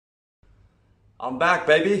I'm back,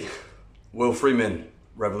 baby. Will Freeman,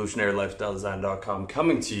 RevolutionaryLifestyleDesign.com,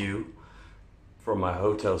 coming to you from my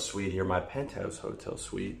hotel suite here, my penthouse hotel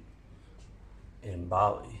suite in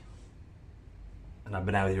Bali. And I've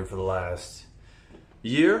been out here for the last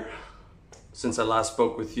year. Since I last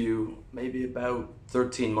spoke with you, maybe about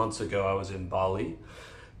 13 months ago, I was in Bali.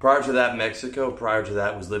 Prior to that, Mexico. Prior to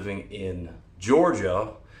that, was living in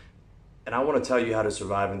Georgia. And I want to tell you how to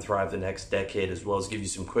survive and thrive the next decade, as well as give you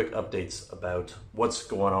some quick updates about what's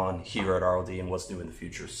going on here at RLD and what's new in the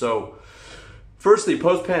future. So, firstly,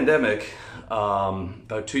 post-pandemic,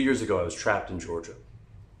 about 2 years ago, I was trapped in Georgia.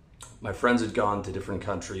 My friends had gone to different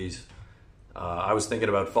countries. I was thinking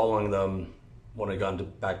about following them. One had gone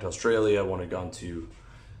back to Australia, one had gone to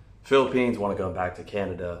Philippines, one had gone back to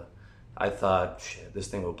Canada. I thought, shit, this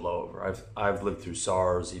thing will blow over. I've lived through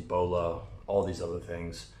SARS, Ebola, all these other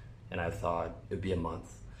things. And I thought it'd be a month.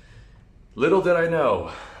 Little did I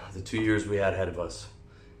know the 2 years we had ahead of us.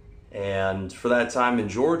 And for that time in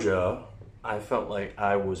Georgia, I felt like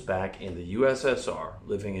I was back in the USSR,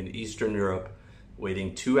 living in Eastern Europe,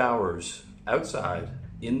 waiting 2 hours outside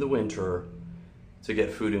in the winter to get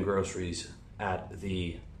food and groceries at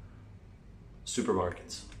the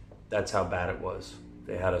supermarkets. That's how bad it was.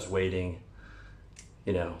 They had us waiting,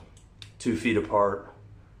 2 feet apart,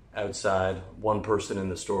 outside, one person in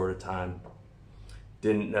the store at a time.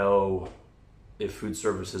 Didn't know if food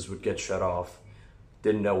services would get shut off.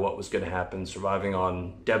 Didn't know what was going to happen. Surviving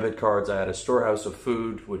on debit cards. I had a storehouse of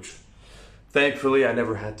food, which thankfully I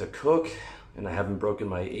never had to cook, and I haven't broken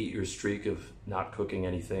my 8-year streak of not cooking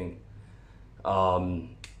anything.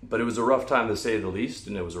 But it was a rough time to say the least,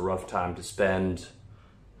 and it was a rough time to spend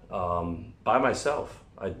by myself.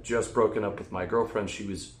 I'd just broken up with my girlfriend. She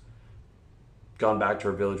was gone back to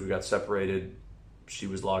her village. We got separated. She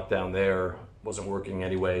was locked down there, wasn't working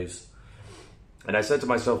anyways. And I said to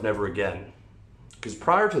myself, never again. Because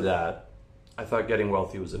prior to that, I thought getting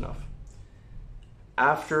wealthy was enough.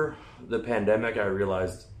 After the pandemic, I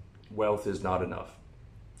realized wealth is not enough,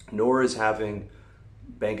 nor is having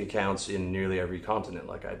bank accounts in nearly every continent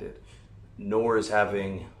like I did, nor is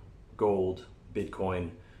having gold,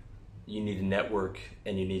 Bitcoin. You need a network,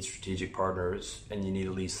 and you need strategic partners, and you need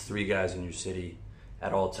at least 3 guys in your city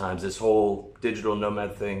at all times. This whole digital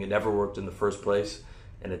nomad thing, it never worked in the first place,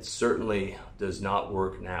 and it certainly does not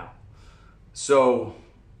work now. So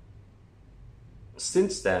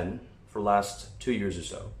since then, for the last 2 years or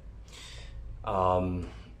so,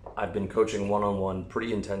 I've been coaching one-on-one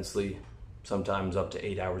pretty intensely, sometimes up to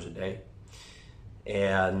 8 hours a day.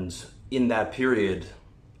 And in that period,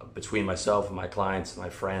 between myself and my clients, my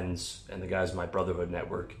friends, and the guys in my Brotherhood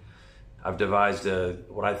network, I've devised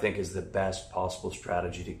what I think is the best possible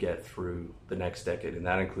strategy to get through the next decade. And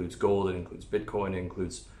that includes gold, it includes Bitcoin, it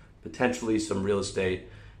includes potentially some real estate.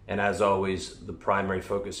 And as always, the primary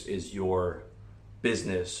focus is your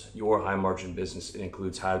business, your high margin business. It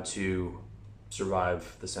includes how to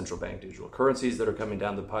survive the central bank digital currencies that are coming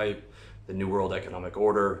down the pipe, the New World Economic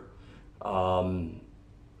Order,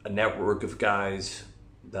 a network of guys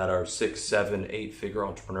that are 6, 7, 8-figure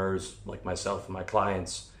entrepreneurs like myself and my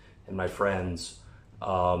clients and my friends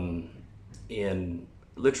in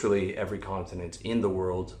literally every continent in the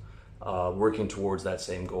world, working towards that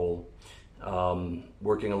same goal,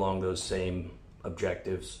 working along those same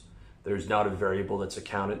objectives. There's not a variable that's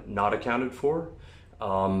not accounted for.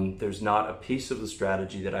 There's not a piece of the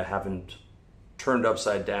strategy that I haven't turned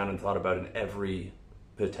upside down and thought about in every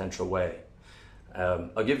potential way.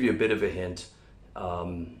 I'll give you a bit of a hint.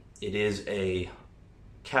 It is a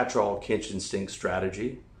catch-all kitchen sink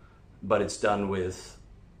strategy, but it's done with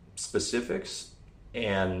specifics,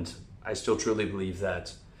 and I still truly believe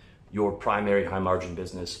that your primary high margin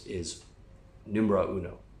business is numero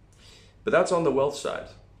uno. But that's on the wealth side.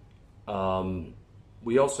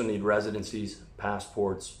 We also need residencies,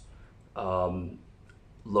 passports,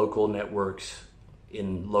 local networks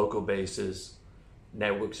in local bases,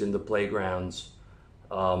 networks in the playgrounds,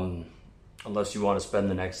 unless you want to spend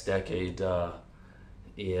the next decade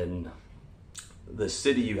in the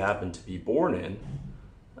city you happen to be born in,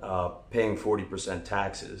 paying 40%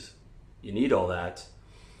 taxes. You need all that,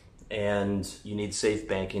 and you need safe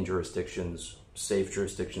banking jurisdictions, safe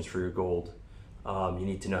jurisdictions for your gold. You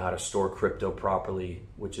need to know how to store crypto properly,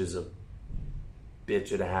 which is a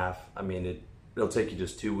bitch and a half. I mean, it'll take you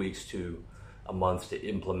just 2 weeks to a month to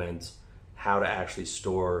implement how to actually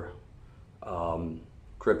store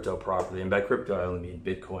crypto properly. And by crypto, I only mean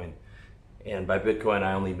Bitcoin. And by Bitcoin,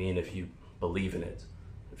 I only mean if you believe in it.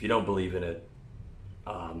 If you don't believe in it,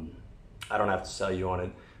 I don't have to sell you on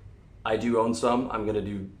it. I do own some. I'm going to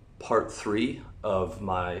do part 3 of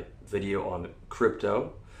my video on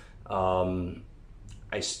crypto.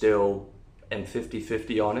 I still am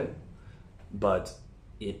 50-50 on it, but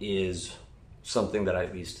it is something that I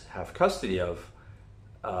at least have custody of,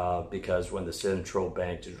 because when the central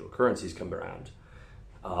bank digital currencies come around,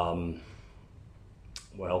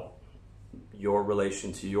 well, your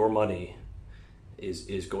relation to your money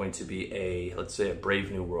is going to be let's say, a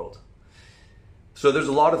brave new world. So there's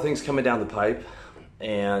a lot of things coming down the pipe,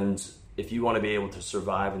 and if you want to be able to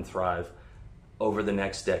survive and thrive over the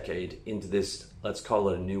next decade into this, let's call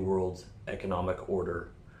it a new world economic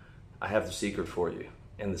order, I have the secret for you.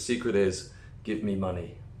 And the secret is, give me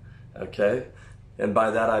money, okay? And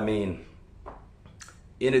by that I mean,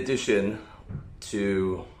 in addition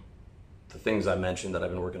to the things I mentioned that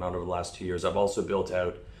I've been working on over the last 2 years, I've also built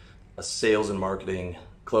out a sales and marketing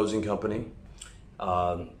closing company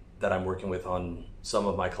that I'm working with on some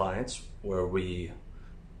of my clients, where we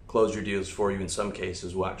close your deals for you. In some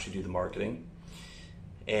cases, we'll actually do the marketing.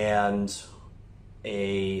 And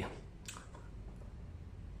a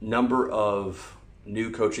number of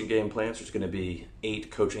new coaching game plans. There's going to be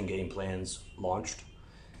 8 coaching game plans launched.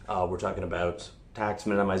 We're talking about tax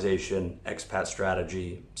minimization, expat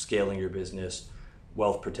strategy, scaling your business,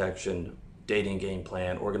 wealth protection, dating game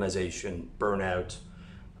plan, organization, burnout,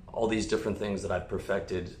 all these different things that I've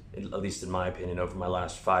perfected, at least in my opinion, over my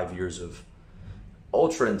last 5 years of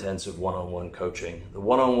ultra intensive one-on-one coaching. The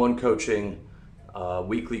one-on-one coaching,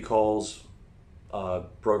 weekly calls,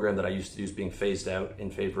 program that I used to do is being phased out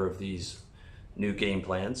in favor of these new game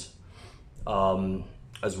plans,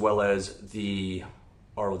 as well as the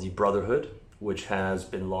RLD Brotherhood, which has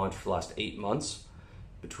been launched for the last 8 months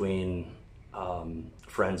between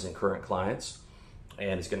friends and current clients,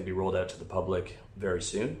 and it's going to be rolled out to the public very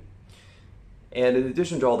soon. And in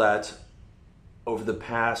addition to all that, over the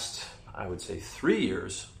past, I would say, 3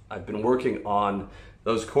 years, I've been working on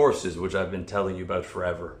those courses, which I've been telling you about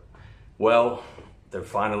forever. Well, they're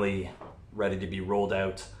finally ready to be rolled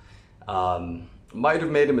out. Might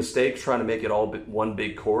have made a mistake trying to make it all one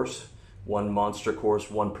big course, one monster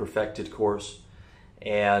course, one perfected course,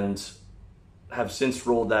 and have since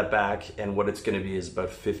rolled that back, and what it's going to be is about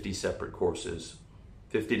 50 separate courses,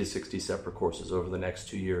 50 to 60 separate courses over the next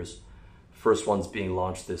 2 years. First one's being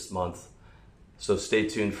launched this month, so stay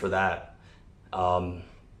tuned for that. So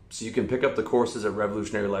you can pick up the courses at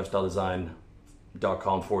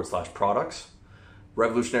revolutionarylifestyledesign.com/products.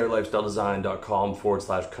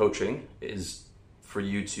 revolutionarylifestyledesign.com/coaching is for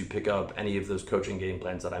you to pick up any of those coaching game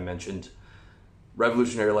plans that I mentioned.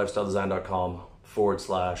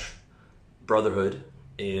 revolutionarylifestyledesign.com/brotherhood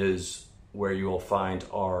is where you will find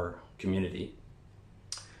our community.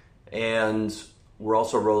 And we're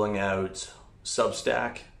also rolling out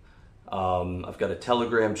Substack. I've got a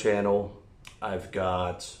Telegram channel. I've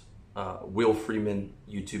got Will Freeman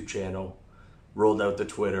YouTube channel. Rolled out the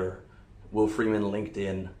Twitter. Will Freeman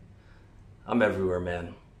LinkedIn. I'm everywhere,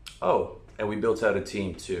 man. Oh, and we built out a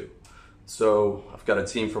team too. So I've got a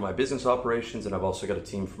team for my business operations, and I've also got a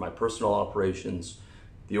team for my personal operations.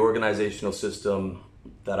 The organizational system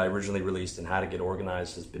that I originally released and how to get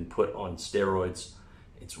organized has been put on steroids.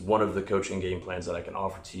 It's one of the coaching game plans that I can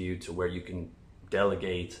offer to you, to where you can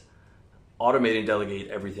automate and delegate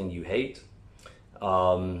everything you hate.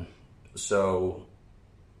 So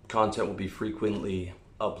content will be frequently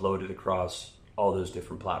uploaded across all those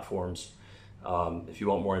different platforms. If you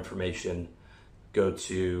want more information, go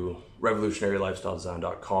to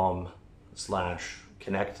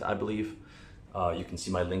revolutionarylifestyledesign.com/connect, I believe. You can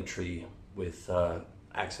see my link tree with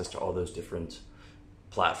access to all those different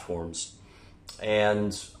platforms.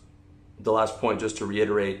 And the last point, just to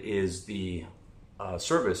reiterate, is the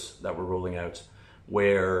service that we're rolling out,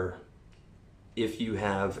 where if you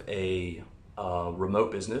have a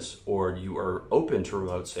remote business or you are open to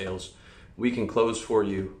remote sales, we can close for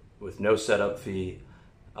you with no setup fee.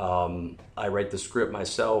 I write the script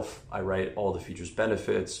myself. I write all the features,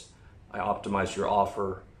 benefits. I optimize your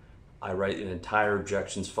offer. I write an entire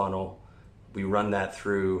objections funnel. We run that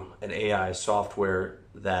through an AI software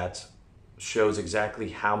that shows exactly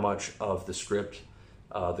how much of the script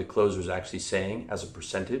the closer is actually saying as a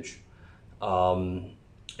percentage. And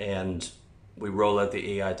we roll out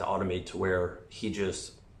the AI to automate to where he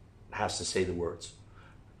just has to say the words,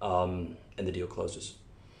 and the deal closes.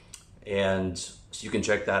 And so you can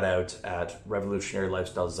check that out at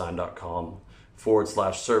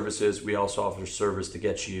revolutionarylifestyledesign.com/services. We also offer service to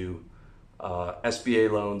get you SBA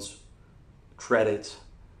loans, credit,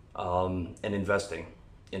 and investing,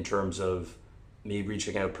 in terms of me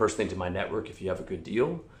reaching out personally to my network if you have a good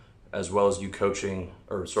deal, as well as coaching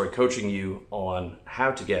you on how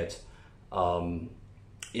to get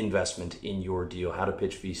investment in your deal, how to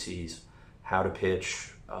pitch VCs, how to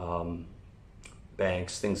pitch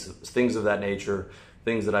banks, things of that nature,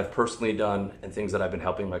 things that I've personally done, and things that I've been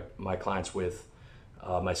helping my clients with,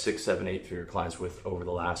 my 6, 7, 8-figure clients with over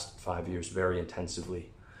the last 5 years very intensively.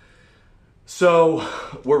 So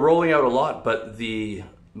we're rolling out a lot, but the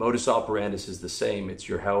modus operandus is the same. It's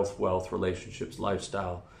your health, wealth, relationships,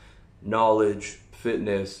 lifestyle, knowledge,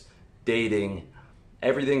 fitness, dating,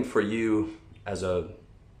 everything for you as a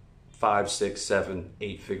 5, 6, 7,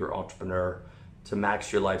 8-figure entrepreneur to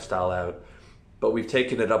max your lifestyle out. But we've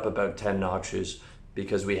taken it up about 10 notches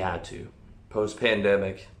because we had to.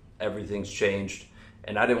 Post-pandemic, everything's changed,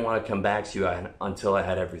 and I didn't want to come back to you until I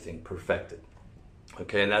had everything perfected.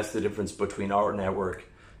 Okay, and that's the difference between our network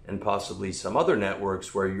and possibly some other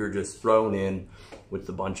networks where you're just thrown in with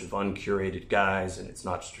a bunch of uncurated guys and it's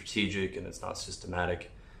not strategic and it's not systematic.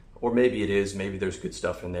 Or maybe it is, maybe there's good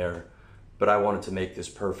stuff in there. But I wanted to make this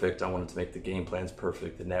perfect. I wanted to make the game plans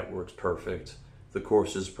perfect, the networks perfect, the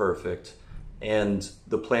courses perfect, and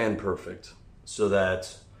the plan perfect so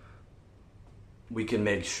that we can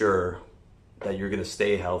make sure that you're going to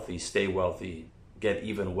stay healthy, stay wealthy, get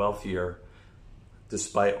even wealthier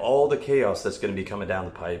despite all the chaos that's going to be coming down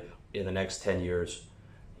the pipe in the next 10 years.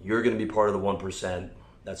 You're going to be part of the 1%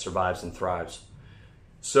 that survives and thrives.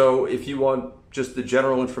 So if you want just the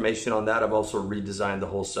general information on that, I've also redesigned the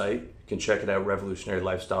whole site. You can check it out,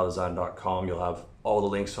 revolutionarylifestyledesign.com. You'll have all the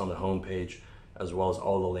links on the homepage as well as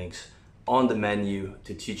all the links on the menu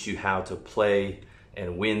to teach you how to play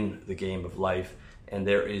and win the game of life. And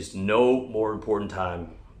there is no more important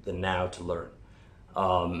time than now to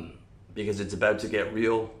learn. Because it's about to get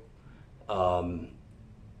real.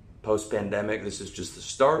 Post-pandemic, this is just the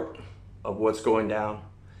start of what's going down,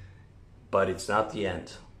 but it's not the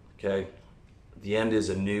end, okay? The end is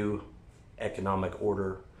a new economic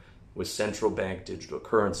order with central bank digital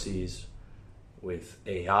currencies, with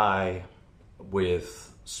AI,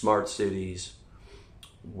 with smart cities,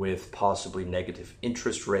 with possibly negative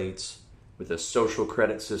interest rates, with a social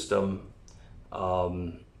credit system,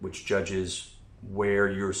 which judges where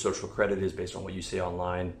your social credit is based on what you say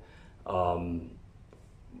online. And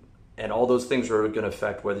all those things are going to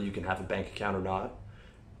affect whether you can have a bank account or not,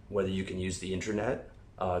 whether you can use the internet.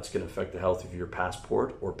 It's going to affect the health of your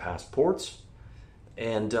passport or passports.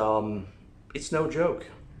 And it's no joke.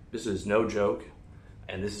 This is no joke.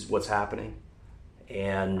 And this is what's happening.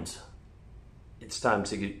 And it's time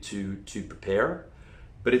to prepare.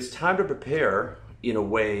 But it's time to prepare in a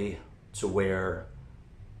way to where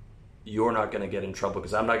you're not going to get in trouble,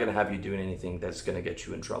 because I'm not going to have you doing anything that's going to get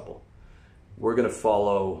you in trouble. We're going to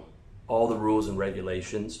follow all the rules and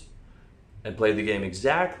regulations and play the game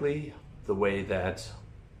exactly the way that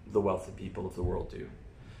the wealthy people of the world do,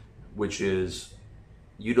 which is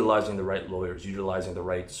utilizing the right lawyers, utilizing the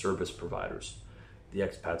right service providers, the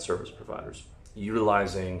expat service providers,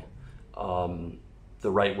 utilizing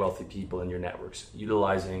the right wealthy people in your networks,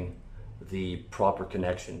 utilizing the proper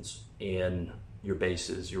connections in your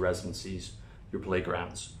bases, your residencies, your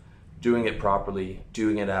playgrounds, doing it properly,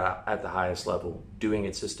 doing it at the highest level, doing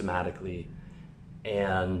it systematically,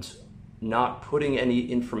 and not putting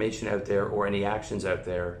any information out there or any actions out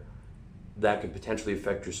there that could potentially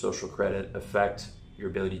affect your social credit, affect your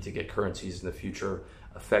ability to get currencies in the future,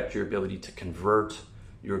 affect your ability to convert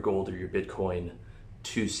your gold or your Bitcoin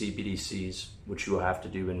to CBDCs, which you will have to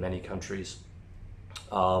do in many countries.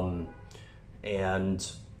 And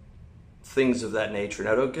things of that nature.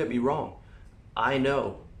 Now, don't get me wrong. I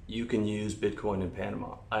know you can use Bitcoin in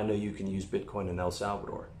Panama. I know you can use Bitcoin in El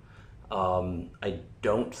Salvador. I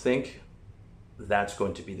don't think that's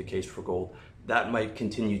going to be the case for gold. That might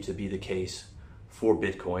continue to be the case for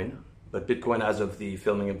Bitcoin, but Bitcoin, as of the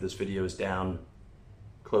filming of this video, is down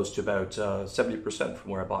close to about 70%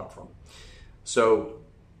 from where I bought it from. So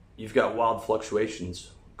you've got wild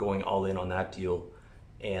fluctuations going all in on that deal,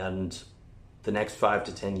 and the next 5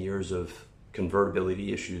 to 10 years of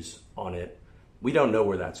convertibility issues on it, we don't know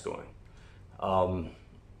where that's going.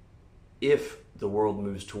 If the world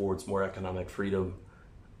moves towards more economic freedom,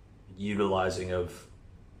 utilizing of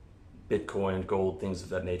Bitcoin, gold, things of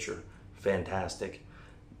that nature, fantastic.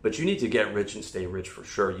 But you need to get rich and stay rich for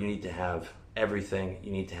sure. You need to have everything.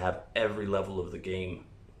 You need to have every level of the game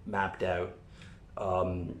mapped out.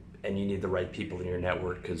 And you need the right people in your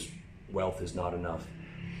network, because wealth is not enough.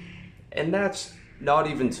 And that's not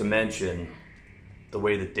even to mention the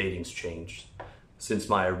way that dating's changed since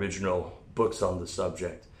my original books on the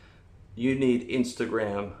subject. You need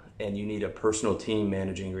Instagram, and you need a personal team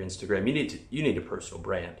managing your Instagram. You need a personal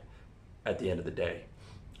brand at the end of the day.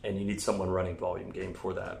 And you need someone running volume game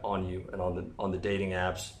for that on you and on the dating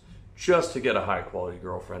apps, just to get a high quality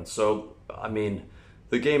girlfriend. So, I mean,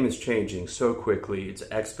 the game is changing so quickly. It's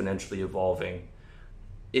exponentially evolving.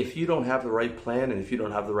 if you don't have the right plan, and if you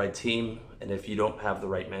don't have the right team, and if you don't have the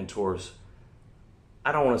right mentors,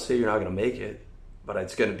 I don't want to say you're not going to make it, but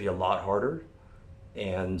it's going to be a lot harder.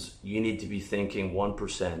 And you need to be thinking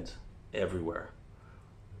 1% everywhere.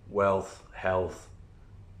 Wealth, health,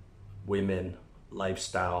 women,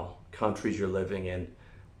 lifestyle, countries you're living in,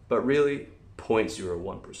 but really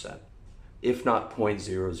 0.01%, if not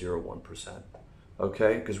 0.001%.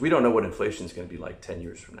 Okay? Because we don't know what inflation is going to be like 10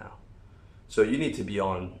 years from now. So you need to be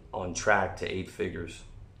on track to 8 figures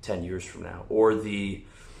 10 years from now, or the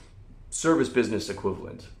service business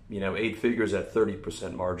equivalent, 8 figures at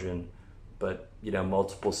 30% margin, but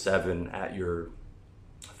multiple 7 at your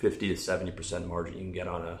 50 to 70% margin you can get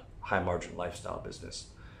on a high margin lifestyle business.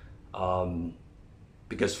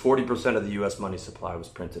 Because 40% of the US money supply was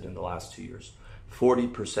printed in the last 2 years.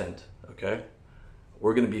 40%, okay?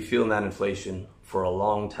 We're gonna be feeling that inflation for a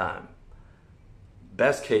long time.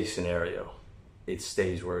 Best case scenario, it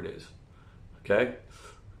stays where it is, okay?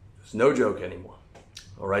 It's no joke anymore.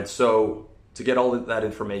 All right, so to get all of that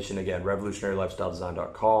information, again,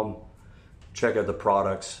 revolutionarylifestyledesign.com. Check out the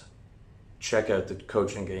products, check out the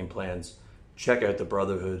coaching game plans, check out the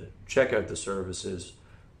brotherhood, check out the services,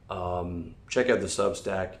 check out the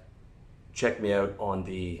Substack, check me out on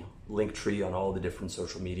the link tree on all the different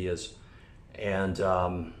social medias, and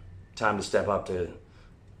time to step up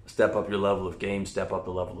your level of game, step up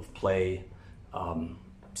the level of play,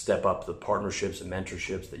 step up the partnerships and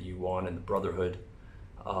mentorships that you want in the brotherhood.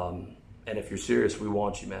 And if you're serious, we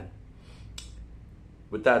want you, man.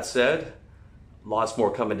 With that said, lots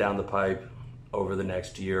more coming down the pipe over the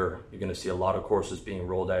next year. You're going to see a lot of courses being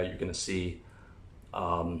rolled out. You're going to see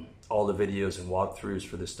all the videos and walkthroughs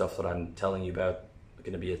for this stuff that I'm telling you about. There's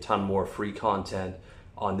going to be a ton more free content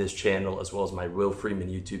on this channel, as well as my Will Freeman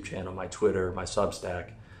YouTube channel, my Twitter, my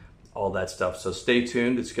Substack, all that stuff. So stay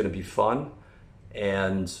tuned. It's going to be fun.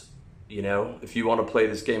 And, if you want to play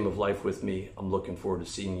this game of life with me, I'm looking forward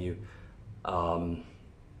to seeing you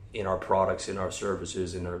in our products, in our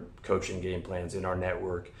services, in our coaching game plans, in our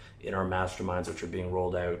network, in our masterminds, which are being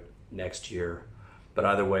rolled out next year. But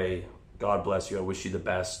either way, God bless you. I wish you the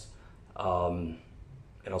best. And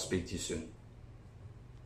I'll speak to you soon.